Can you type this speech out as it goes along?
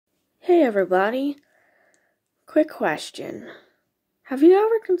Hey everybody, quick question. Have you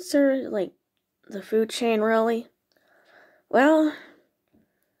ever considered, the food chain really? Well,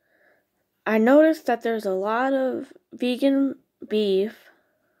 I noticed that there's a lot of vegan beef,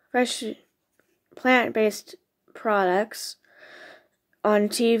 fresh, plant-based products on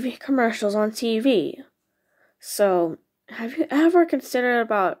TV, commercials on TV. So, have you ever considered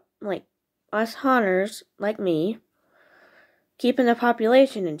about, us hunters, like me, keeping the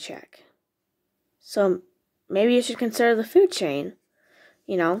population in check? So, maybe you should consider the food chain,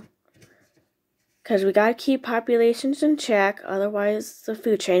 because we gotta keep populations in check, otherwise the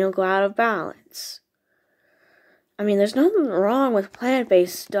food chain will go out of balance. I mean, there's nothing wrong with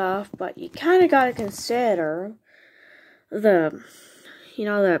plant-based stuff, but you kinda gotta consider the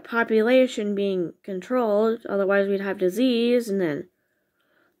population being controlled, otherwise we'd have disease, and then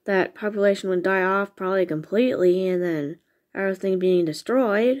that population would die off probably completely, and then everything being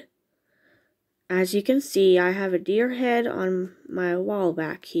destroyed. As you can see, I have a deer head on my wall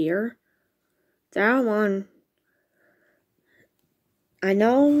back here. That one, I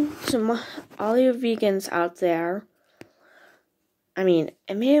know all you vegans out there, I mean,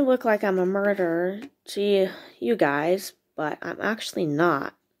 it may look like I'm a murderer to you guys, but I'm actually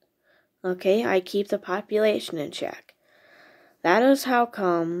not. Okay, I keep the population in check. That is how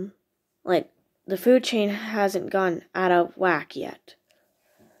come, the food chain hasn't gone out of whack yet.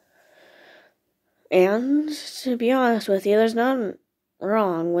 And, to be honest with you, there's nothing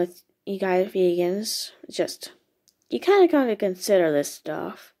wrong with you guys vegans. It's just, you kind of gotta consider this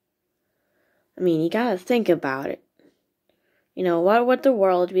stuff. I mean, you gotta think about it. What would the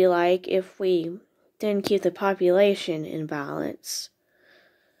world be like if we didn't keep the population in balance?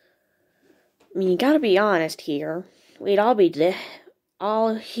 I mean, you gotta be honest here. We'd all be all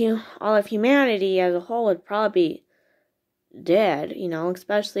of humanity as a whole would probably be dead,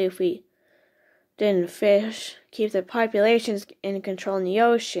 especially if we didn't keep the populations in control in the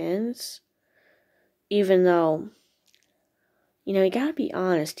oceans. Even though, you gotta be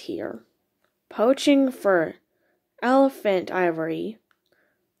honest here. Poaching for elephant ivory,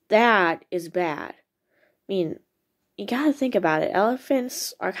 that is bad. I mean, you gotta think about it.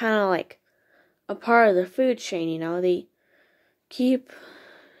 Elephants are kind of like a part of the food chain, They keep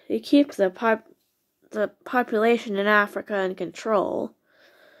the population in Africa in control.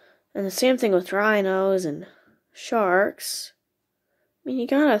 And the same thing with rhinos and sharks. I mean, you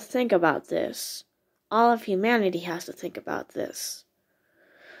gotta think about this. All of humanity has to think about this.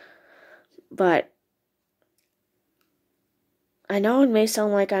 But I know it may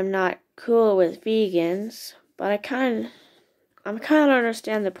sound like I'm not cool with vegans, but I kind of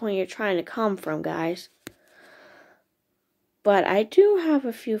understand the point you're trying to come from, guys. But I do have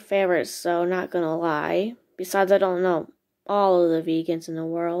a few favorites, so not gonna lie. Besides, I don't know all of the vegans in the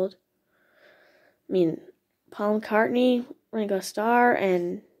world. I mean, Paul McCartney, Ringo Starr,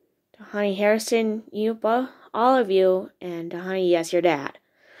 and Honey Harrison, all of you, and Honey, yes, your dad,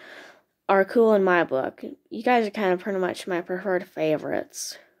 are cool in my book. You guys are kind of pretty much my preferred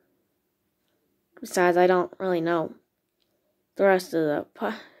favorites. Besides, I don't really know the rest of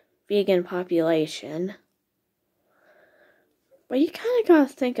the vegan population. But you kind of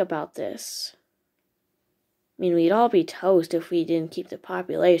gotta think about this. I mean, we'd all be toast if we didn't keep the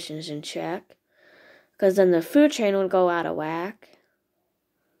populations in check. Because then the food chain would go out of whack.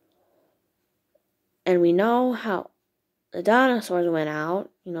 And we know how the dinosaurs went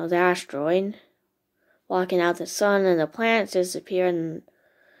out, the asteroid, blocking out the sun, and the planets disappeared, and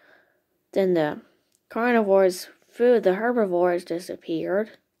then the carnivores' food, the herbivores,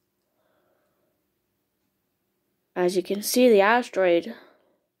 disappeared. As you can see, the asteroid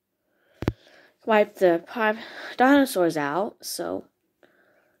wiped the dinosaurs out, so,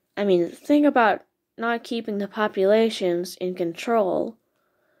 I mean, the thing about not keeping the populations in control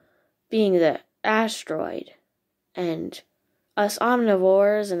being the asteroid, and us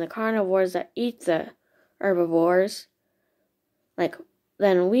omnivores and the carnivores that eat the herbivores,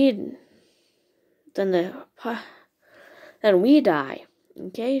 then we die.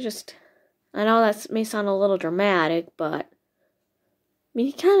 Okay, I know that may sound a little dramatic, but I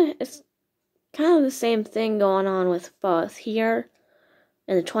mean, it's kind of the same thing going on with both here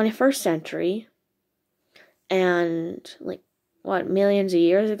in the 21st century and millions of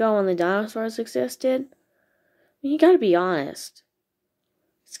years ago when the dinosaurs existed. I mean, you gotta be honest.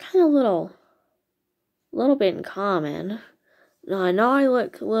 It's kind of a little bit in common. Now, I know I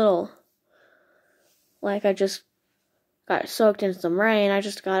look a little like I just got soaked in some rain. I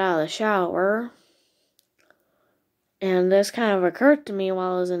just got out of the shower. And this kind of occurred to me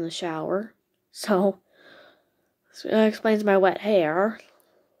while I was in the shower. So that explains my wet hair.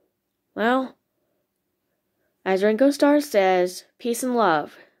 Well, as Ringo Starr says, peace and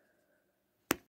love.